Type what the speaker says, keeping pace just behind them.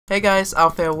Hey guys,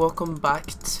 out there, welcome back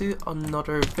to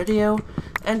another video.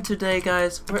 And today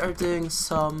guys, we are doing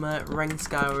some ranked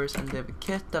Skywars, and the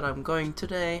kit that I'm going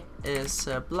today is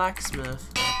Blacksmith.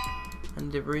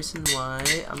 And the reason why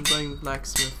I'm going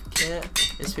Blacksmith kit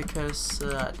is because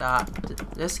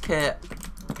this kit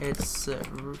it's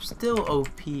still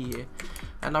OP.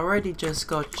 And I already just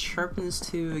got sharpness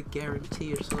 2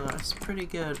 guaranteed, so that's pretty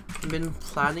good. I've been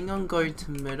planning on going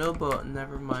to middle, but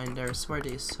never mind, there's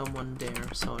already someone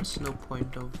there, so it's no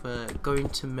point of going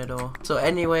to middle. So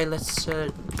anyway, let's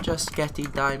just get the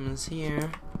diamonds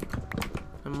here.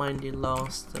 I mind the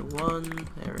last one,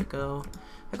 there we go.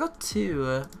 I got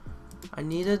 2. I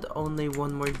needed only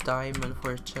 1 more diamond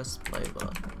for a chest plate,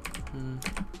 but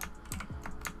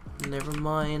never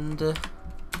mind.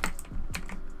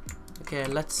 Okay,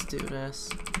 let's do this.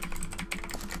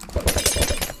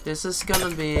 This is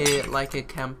gonna be like a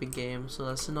camping game, so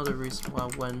that's another reason why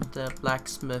I went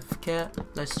Blacksmith kit.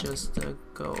 Let's just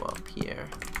go up here.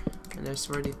 And there's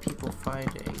already people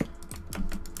fighting.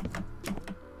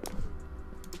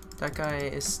 That guy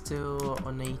is still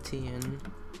on 18.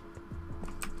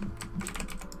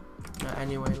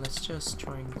 Anyway, let's just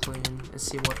try and clean and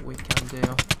see what we can do.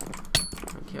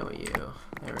 I'll kill you.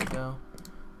 There we go.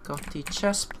 Got the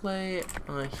chest plate.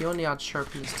 He only had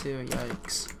sharpness 2.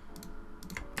 Yikes.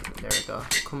 There we go.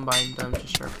 Combine them to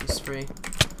sharpness 3.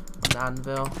 An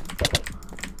anvil.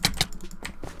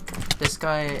 This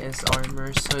guy is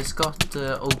armor, so he's got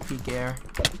OP gear.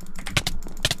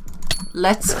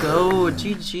 Let's go!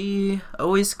 GG!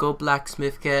 Always go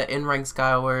Blacksmith kit in ranked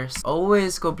Skywars.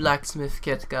 Always go Blacksmith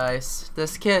kit, guys.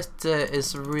 This kit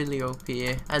is really OP.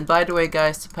 And by the way,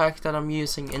 guys, the pack that I'm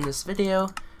using in this video,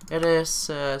 it is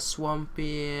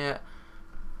Swampy.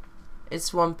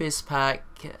 It's Swampy's pack.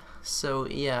 So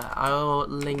yeah, I'll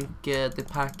link the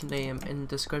pack name in the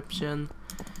description.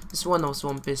 It's one of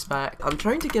Swampy's pack. I'm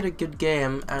trying to get a good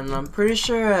game, and I'm pretty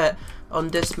sure on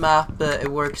this map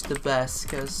it works the best,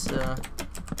 cause yeah,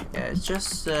 it's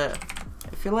just I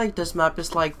feel like this map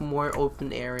is like more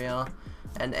open area,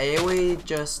 and AoE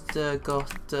just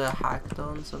got hacked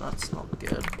on, so that's not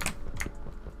good.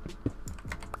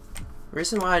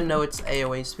 Reason why I know it's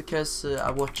AoE is because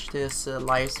I watched this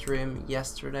live stream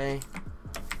yesterday.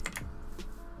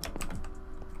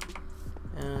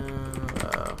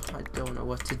 I don't know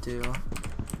what to do.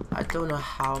 I don't know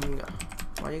how I'm gonna.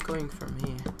 Why are you going for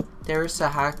me? There's a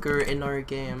hacker in our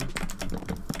game.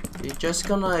 You're just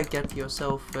gonna get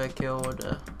yourself killed.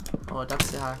 Oh,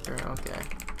 that's the hacker. Okay.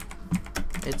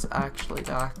 It's actually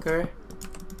the hacker.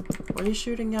 Why are you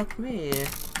shooting at me?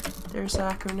 There's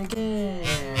a hacker in the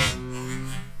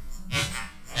game.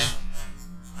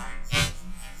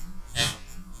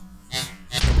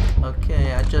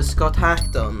 Okay, I just got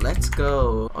hacked on. Let's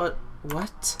go.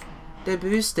 What? They're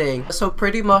boosting. So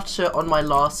pretty much on my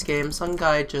last game, some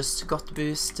guy just got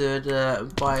boosted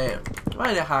by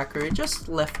the hacker. He just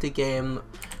left the game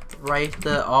right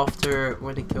after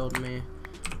when he killed me.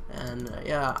 And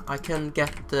yeah, I can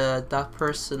get that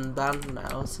person banned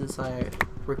now since I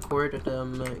recorded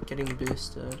them getting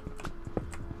boosted.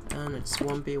 And it's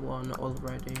 1v1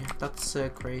 already. That's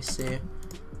crazy.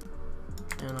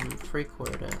 And I'm free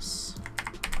this.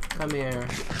 Come here.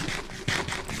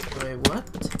 Wait, what?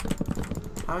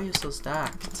 How are you so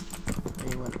stacked?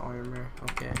 Oh, you went armor.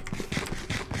 Okay.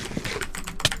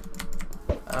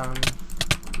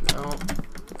 No.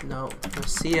 No.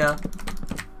 See ya.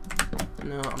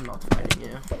 No, I'm not fighting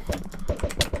you.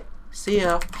 See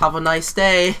ya. Have a nice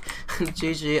day.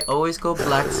 GG. Always go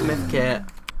Blacksmith kit.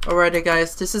 Alrighty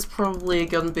guys, this is probably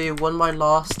gonna be one of my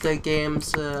last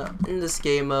games in this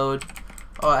game mode.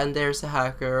 Oh, and there's a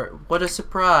hacker. What a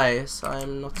surprise.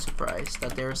 I'm not surprised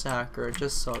that there's a hacker.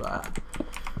 Just saw that.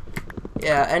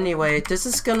 Yeah, anyway, this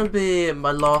is gonna be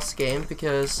my last game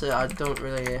because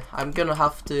I'm gonna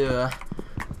have to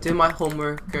do my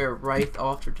homework right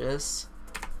after this,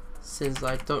 since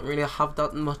I don't really have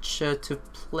that much to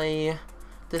play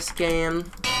this game.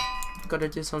 Gotta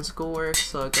do some schoolwork,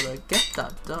 so I gotta get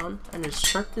that done, and it's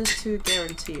sharpness 2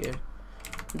 guaranteed.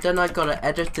 Then I gotta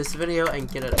edit this video and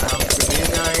get it out for you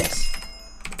guys.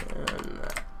 And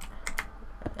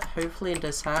hopefully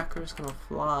this hacker is gonna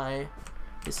fly.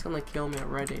 He's gonna kill me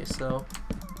already, so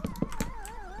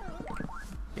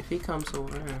if he comes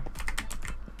over here.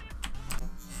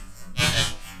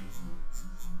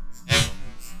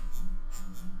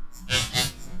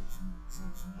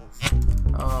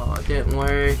 Oh, it didn't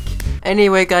work.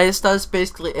 Anyway guys, that's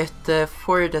basically it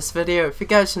for this video. If you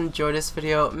guys enjoyed this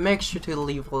video, make sure to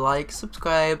leave a like,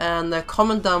 subscribe, and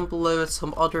comment down below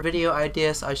some other video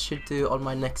ideas I should do on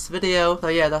my next video. So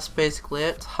yeah, that's basically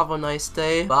it. Have a nice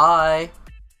day. Bye.